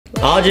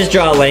I'll just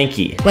draw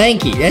Lanky.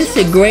 Lanky, that's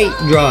a great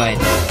drawing.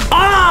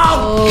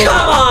 Oh,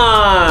 come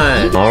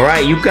on! All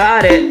right, you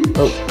got it.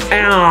 Oh.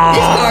 Ow.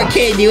 This car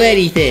can't do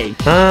anything.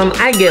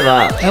 I give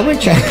up. I'm gonna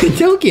try.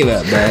 Don't give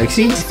up,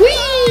 Boxy.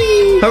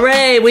 Whee!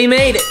 Hooray, we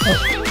made it.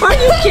 Are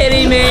you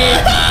kidding me?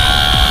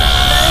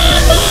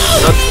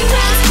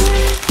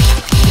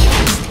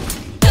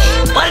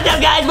 What's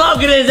up, guys?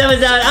 Welcome to this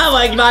episode of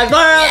LankyBox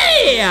World.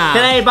 Yeah!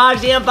 Today,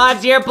 Boxy and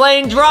Foxy are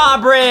playing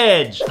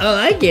Drawbridge. Oh,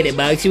 I get it,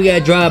 Boxy. We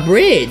gotta draw a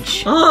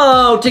bridge.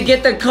 Oh, to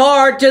get the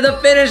car to the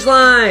finish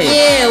line.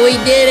 Yeah, we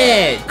did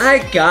it. I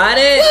got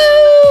it. Woo!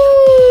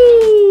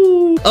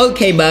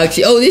 Okay,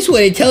 Boxy. Oh, this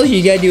one, it tells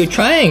you gotta do a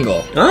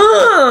triangle.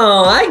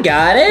 Oh, I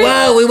got it.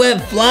 Wow, we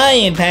went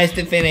flying past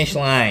the finish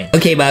line.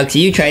 Okay,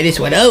 Boxy, you try this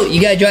one. Oh,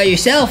 you gotta draw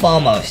yourself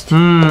almost.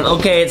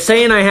 Okay, it's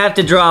saying I have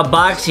to draw a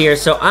box here,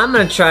 so I'm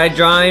gonna try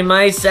drawing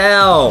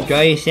myself. Draw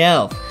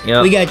yourself.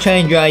 Yep. We gotta try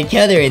and draw each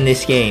other in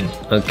this game.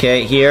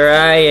 Okay, here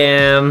I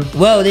am.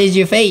 Whoa, there's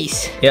your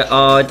face. Yeah,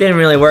 oh, it didn't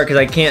really work because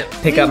I can't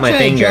pick up my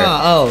finger.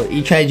 Oh,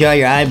 you try to draw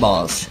your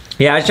eyeballs.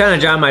 Yeah, I was trying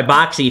to draw my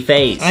boxy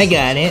face. I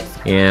got it.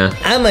 Yeah.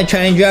 I'm gonna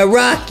try and draw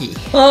Rocky.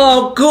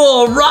 Oh,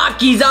 cool.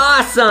 Rocky's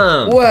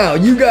awesome. Wow,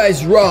 you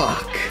guys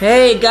rock.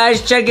 Hey,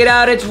 guys, check it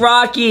out. It's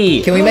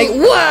Rocky. Can we make...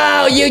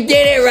 Wow, you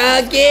did it,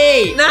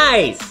 Rocky.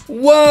 Nice.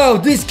 Wow,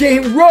 this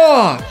game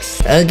rocks.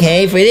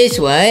 Okay, for this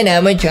one,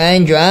 I'm gonna try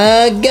and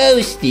draw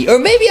Ghosty. Or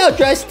maybe I'll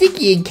draw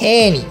Sticky and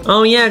Canny.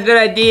 Oh, yeah, good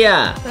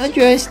idea. I'll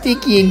draw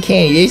Sticky and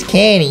Canny. There's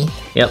Canny.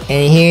 Yep.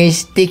 And here's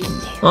Sticky.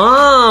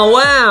 Oh,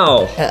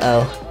 wow.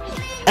 Uh-oh.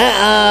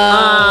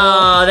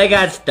 Oh, they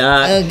got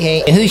stuck.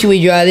 Okay, who should we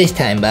draw this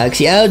time,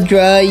 Boxy? I'll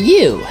draw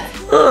you.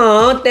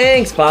 Oh,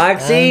 thanks,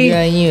 Foxy. I'll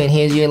draw you, and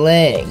here's your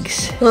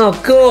legs. Oh,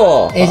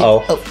 cool.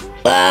 Oh.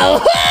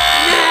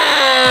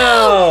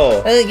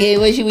 No! Okay,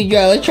 what should we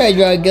draw? Let's try to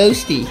draw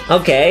Ghosty.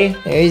 Okay.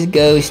 There's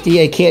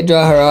Ghosty. I can't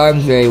draw her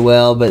arms very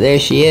well, but there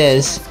she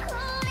is.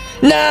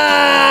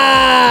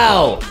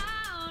 No!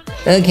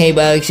 Okay,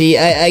 Boxy,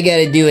 I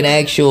gotta do an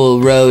actual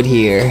road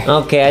here.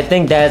 Okay, I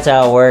think that's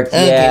how it works.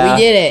 Okay, yeah.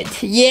 we did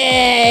it.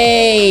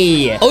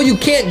 Yay! Oh, you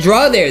can't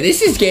draw there.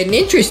 This is getting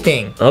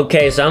interesting.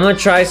 Okay, so I'm gonna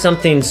try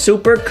something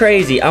super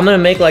crazy. I'm gonna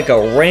make like a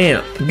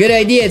ramp. Good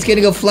idea. It's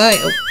gonna go flying.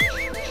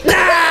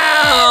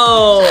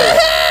 No!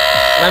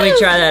 Let me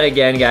try that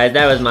again, guys.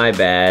 That was my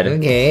bad.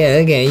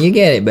 Okay, you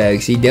get it,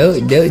 Boxy.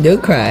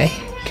 Don't cry.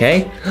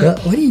 Okay.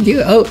 What do you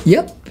do? Oh,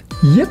 yep.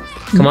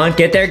 Come on,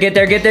 get there. I'm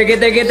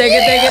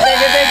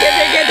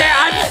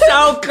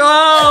so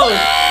close.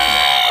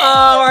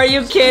 Oh, are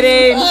you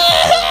kidding?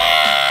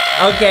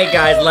 Okay,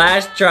 guys,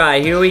 last try.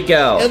 Here we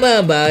go. Come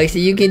on,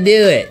 Boxy, you can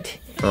do it.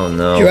 Oh,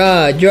 no.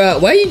 Draw.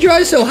 Why you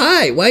draw so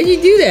high? Why you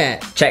do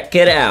that? Check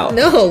it out.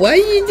 No, why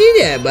you do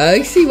that,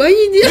 Boxy? Why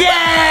you do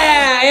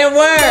that? Yeah, it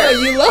worked. Oh,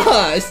 you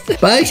lost.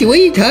 Boxy, what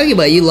are you talking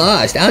about? You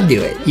lost. I'll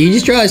do it. You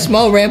just draw a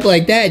small ramp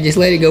like that and just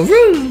let it go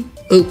vroom.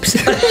 Oops.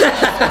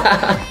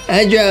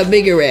 I draw a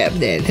bigger ramp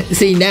then.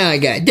 See, now I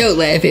got it. Don't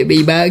laugh at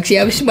me, Boxy.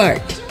 I'm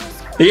smart.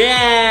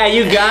 Yeah,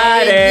 you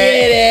got it.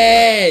 Did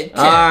it.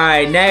 All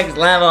right, next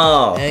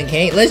level.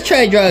 Okay, let's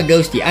try to draw a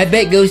Ghosty. I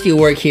bet Ghosty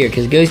will work here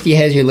because Ghosty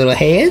has her little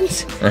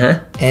hands.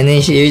 Uh-huh. And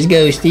then here's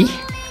Ghosty.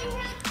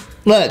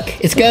 Look,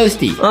 it's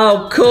Ghosty.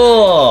 Oh,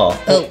 cool.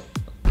 Oh.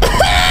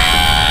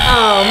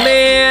 Oh,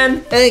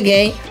 man.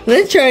 Okay,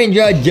 let's try and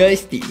draw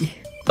Justy.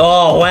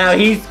 Oh, wow,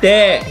 he's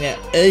thick. Now,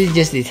 this is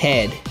just his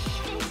head.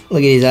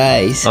 Look at his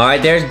eyes. All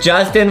right, there's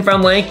Justin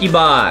from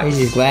LankyBox. There's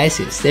his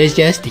glasses. There's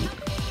Justy.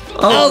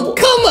 Oh,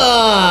 come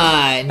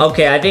on!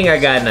 Okay, I think I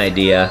got an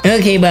idea.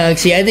 Okay,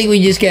 Boxy, I think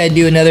we just gotta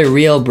do another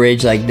real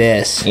bridge like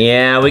this.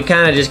 Yeah, we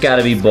kind of just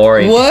gotta be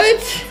boring.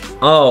 What?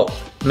 Oh,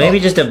 maybe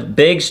just a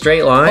big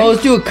straight line? Oh,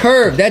 let's do a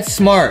curve. That's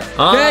smart.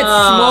 Oh. That's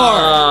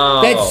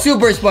smart. That's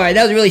super smart.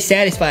 That was really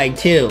satisfying,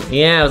 too.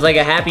 Yeah, it was like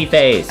a happy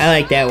face. I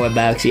like that one,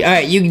 Boxy. All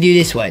right, you can do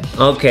this one.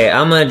 Okay,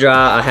 I'm gonna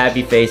draw a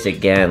happy face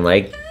again,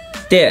 like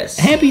this.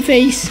 Happy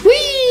face.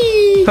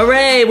 Whee!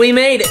 Hooray, we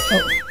made it.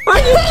 Are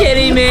you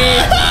kidding me?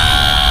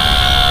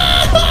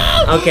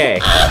 Okay.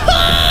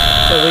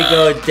 So we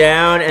go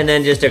down and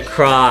then just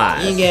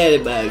across. You got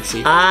it,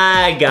 Boxy.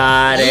 I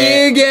got it.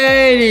 You got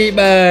it,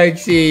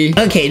 Boxy.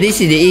 Okay, this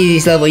is the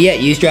easiest level yet.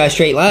 You just draw a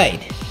straight line.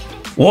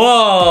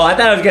 Whoa, I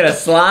thought I was gonna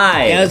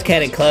slide. That was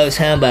kind of close,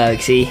 huh,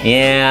 Boxy?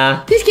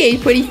 Yeah. This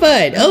game's pretty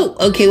fun. Oh,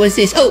 okay, what's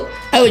this? Oh,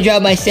 I would draw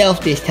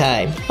myself this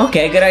time.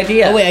 Okay, good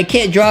idea. Oh, wait, I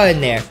can't draw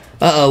in there.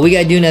 Uh-oh, we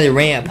gotta do another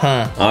ramp,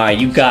 huh? All right,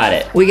 you got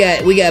it. We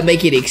gotta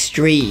make it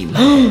extreme.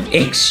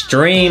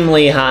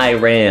 Extremely high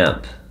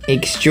ramp.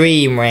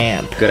 Extreme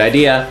ramp. Good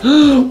idea.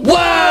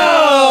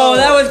 Whoa,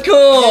 that was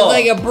cool. It's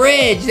like a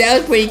bridge. That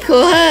was pretty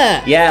cool,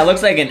 huh? Yeah, it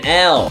looks like an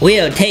L. We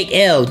don't take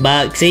L's,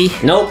 Boxy.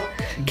 Nope.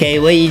 Okay,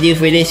 what do you do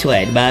for this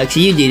one,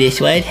 Boxy? You do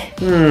this one.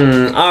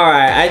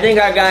 Alright, I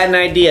think I got an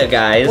idea,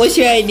 guys. What's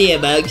your idea,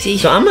 Boxy?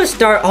 So I'm gonna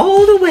start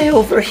all the way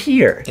over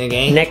here.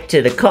 Okay. Next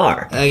to the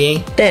car.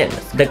 Okay. Then,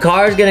 the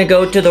car's gonna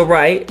go to the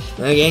right.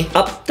 Okay.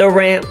 Up the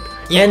ramp.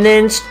 And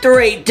then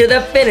straight to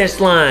the finish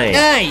line.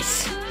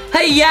 Nice.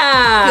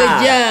 Hi-ya!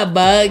 Good job,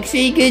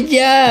 Boxy. Good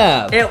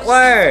job. It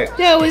worked.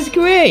 That was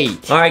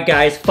great. All right,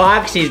 guys.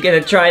 Foxy's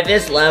gonna try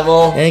this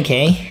level.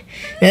 Okay.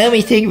 Now let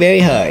me think very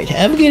hard.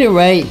 I'm gonna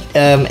write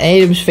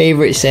Adam's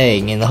favorite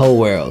saying in the whole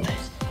world.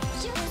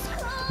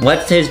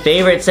 What's his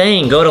favorite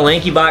saying? Go to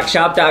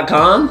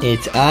LankyBoxShop.com?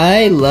 It's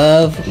I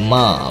love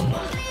mom.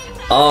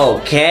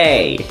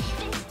 Okay.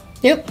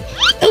 Yep.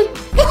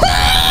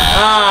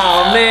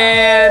 Oh,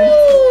 man.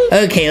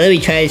 Okay, let me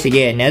try this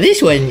again. Now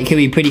this one can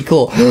be pretty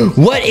cool.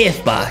 What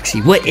if,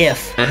 Boxy? What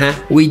if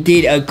we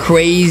did a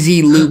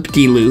crazy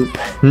loop-de-loop?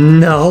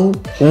 No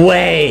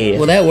way.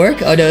 Will that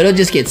work? Oh no, it'll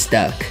just get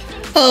stuck.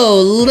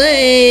 Oh,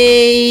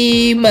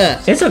 lame.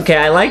 It's okay.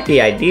 I like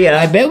the idea.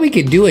 I bet we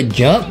could do a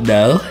jump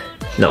though.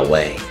 No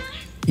way.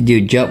 You do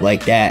a jump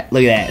like that.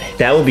 Look at that.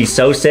 That would be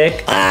so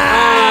sick.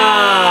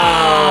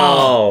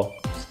 Oh!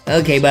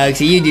 Okay,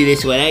 Boxy, you do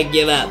this one. I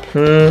give up.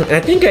 I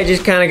think I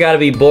just kind of got to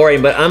be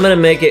boring, but I'm going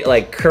to make it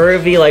like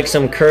curvy like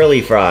some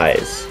curly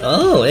fries.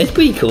 Oh, that's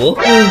pretty cool.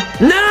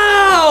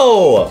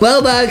 No!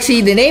 Well,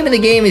 Boxy, the name of the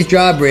game is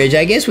Drawbridge.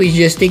 I guess we should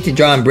just stick to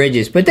drawing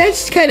bridges, but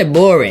that's kind of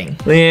boring.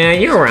 Yeah,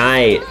 you're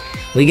right.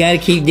 We gotta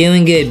keep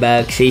doing good,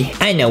 Boxy.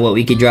 I know what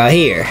we could draw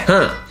here.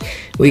 Huh.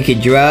 We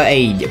could draw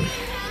Adam.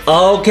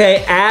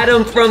 Okay,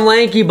 Adam from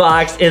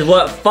LankyBox is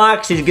what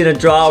Foxy's gonna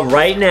draw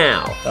right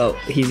now. Oh,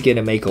 he's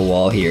gonna make a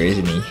wall here,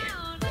 isn't he?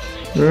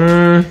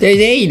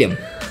 There's Adam.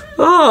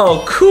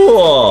 Oh,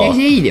 cool.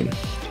 There's Adam.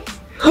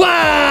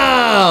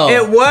 Wow!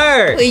 It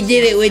worked. We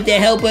did it with the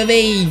help of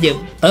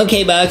Adam.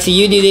 Okay, Boxy,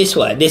 you do this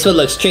one. This one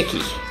looks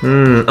tricky.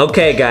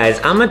 Okay, guys,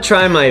 I'm gonna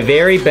try my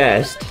very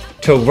best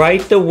to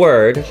write the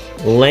word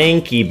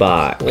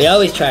LankyBox. We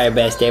always try our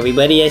best,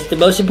 everybody. That's the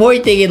most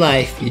important thing in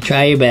life. You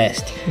try your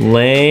best.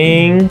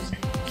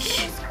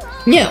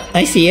 Yeah,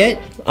 I see it.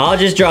 I'll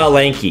just draw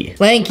lanky.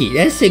 Lanky,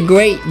 that's a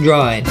great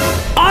drawing.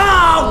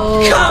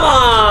 Oh, come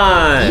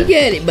on! You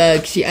got it,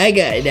 Boxy. I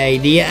got an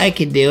idea. I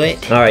can do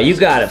it. All right, you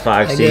got it,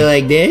 Foxy. I do it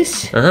like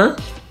this. Uh-huh.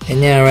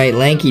 And then I write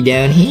Lanky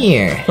down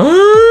here.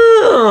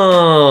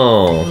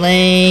 Oh!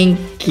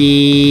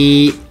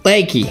 Lanky.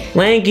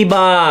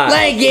 LankyBox!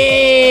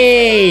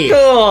 Lanky!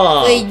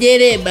 Cool! We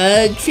did it,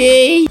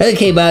 Boxy.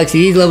 Okay, Boxy,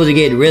 these levels are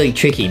getting really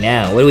tricky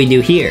now. What do we do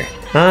here?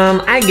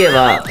 I give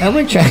up. I'm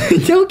gonna try.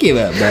 Don't give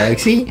up,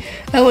 Boxy.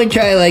 I'm gonna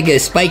try like a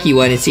spiky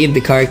one and see if the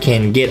car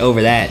can get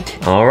over that.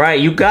 All right,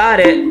 you got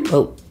it.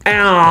 Oh.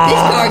 Ow. This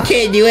car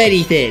can't do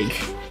anything.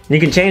 You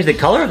can change the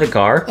color of the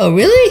car. Oh,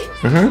 really?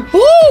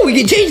 Oh, we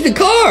can change the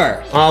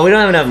car. Oh, we don't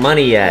have enough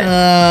money yet.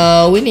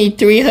 Oh, we need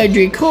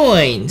 300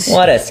 coins.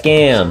 What a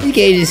scam. This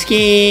game's a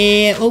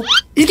scam. Oh,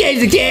 this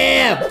game's a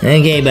scam.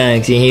 Okay,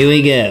 Boxy, here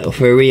we go.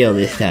 For real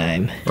this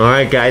time. All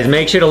right, guys,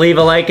 make sure to leave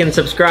a like and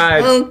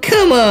subscribe. Oh,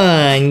 come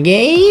on,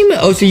 game.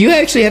 Oh, so you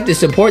actually have to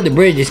support the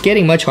bridge. It's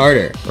getting much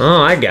harder.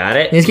 Oh, I got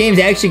it. This game's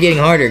actually getting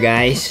harder,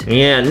 guys.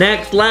 Yeah,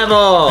 next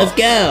level. Let's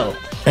go.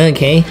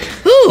 Okay.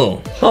 Ooh.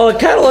 Oh, it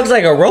kind of looks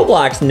like a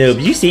Roblox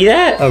noob. You see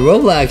that? A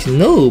Roblox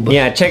noob.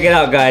 Yeah, check it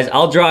out, guys.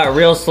 I'll draw it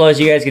real slow so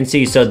you guys can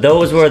see. So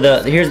those were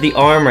here's the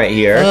arm right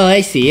here. Oh,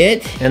 I see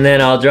it. And then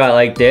I'll draw it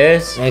like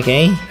this.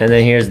 Okay. And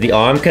then here's the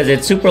arm, because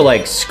it's super,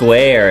 like,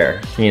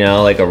 square, you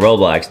know, like a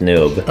Roblox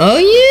noob. Oh,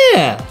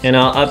 yeah. And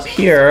up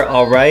here,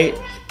 I'll write...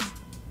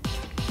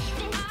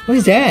 What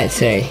does that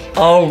say?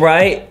 I'll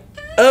write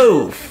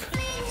oof.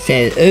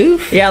 Says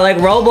oof? Yeah, like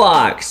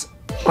Roblox.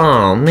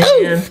 Oh, man.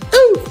 Oof,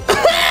 oof.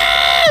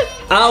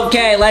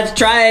 Okay, let's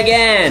try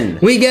again.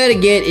 We gotta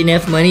get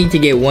enough money to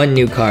get one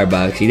new car,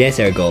 Boxy. That's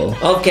our goal.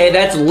 Okay,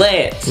 that's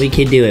lit. We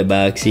can do it,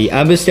 Boxy.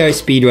 I'm gonna start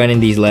speedrunning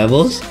these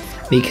levels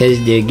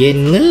because they're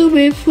getting a little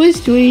bit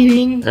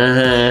frustrating.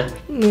 Uh-huh.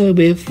 A little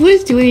bit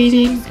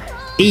frustrating.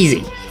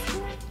 Easy.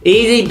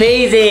 Easy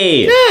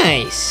peasy.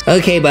 Nice.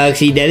 Okay,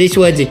 Boxy. Now this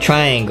one's a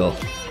triangle.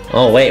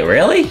 Oh, wait,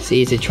 really?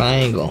 See, it's a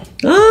triangle.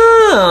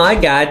 Oh, I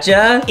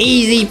gotcha.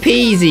 Easy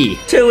peasy.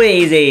 Too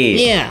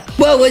easy. Yeah.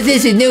 Well, what's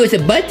this is new? It's a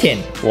button.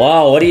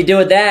 Whoa, what do you do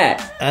with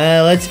that?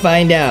 Let's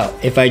find out.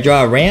 If I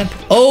draw a ramp.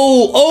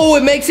 Oh,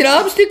 it makes an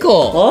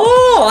obstacle.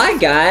 Oh, I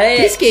got it.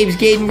 This game's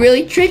getting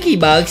really tricky,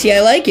 Boxy.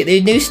 I like it.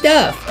 There's new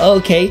stuff.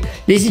 Okay,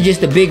 this is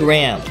just a big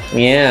ramp.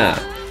 Yeah.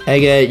 I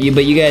got you,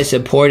 but you gotta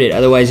support it,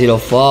 otherwise it'll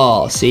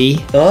fall.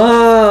 See?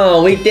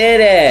 Oh, we did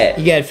it.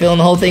 You gotta fill in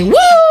the whole thing. Woo!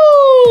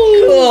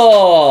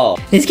 Cool.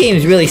 This game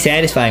is really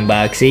satisfying,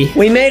 Boxy.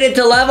 We made it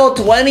to level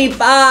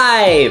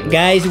 25.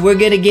 Guys, we're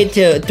gonna get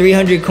to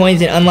 300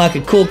 coins and unlock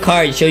a cool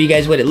car and show you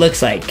guys what it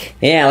looks like.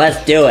 Yeah,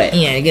 let's do it.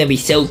 Yeah, it's gonna be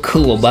so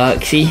cool,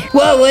 Boxy.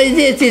 Whoa, what is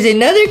this? There's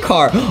another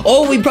car.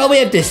 Oh, we probably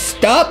have to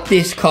stop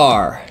this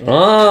car.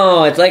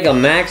 Oh, it's like a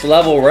max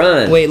level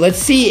run. Wait, let's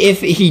see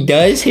if he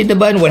does hit the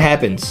button, what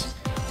happens.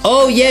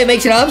 Oh, yeah, it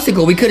makes an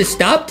obstacle. We could have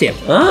stopped him.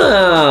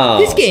 Oh.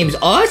 This game's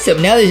awesome.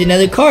 Now there's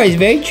another car. It's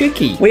very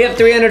tricky. We have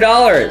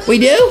 $300. We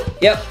do?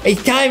 Yep.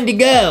 It's time to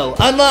go.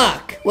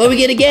 Unlock. What are we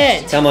gonna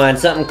get? Come on,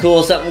 something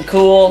cool, something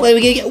cool. What are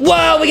we gonna get?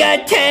 Whoa, we got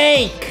a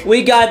tank.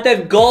 We got the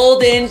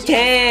golden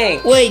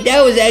tank. Wait,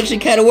 that was actually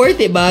kind of worth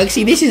it,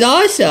 Boxy. This is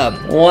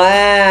awesome.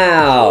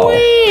 Wow.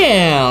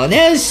 Wow,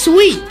 that was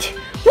sweet.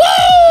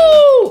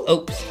 Woo!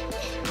 Oops.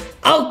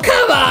 Oh,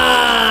 come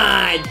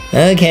on!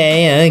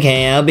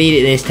 Okay, I'll beat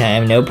it this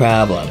time, no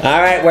problem.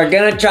 Alright, we're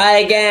gonna try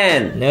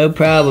again. No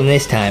problem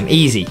this time,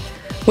 easy.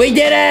 We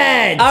did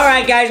it!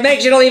 Alright guys, make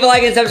sure to leave a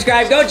like and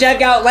subscribe. Go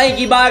check out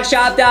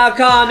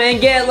LankyBoxShop.com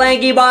and get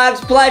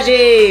LankyBox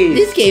plushies.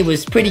 This game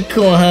was pretty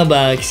cool, huh,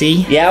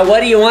 Boxy? Yeah, what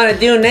do you want to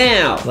do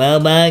now? Well,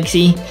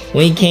 Boxy,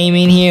 we came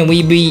in here and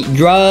we beat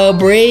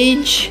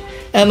Drawbridge.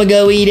 I'ma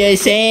go eat a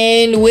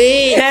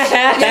sandwich.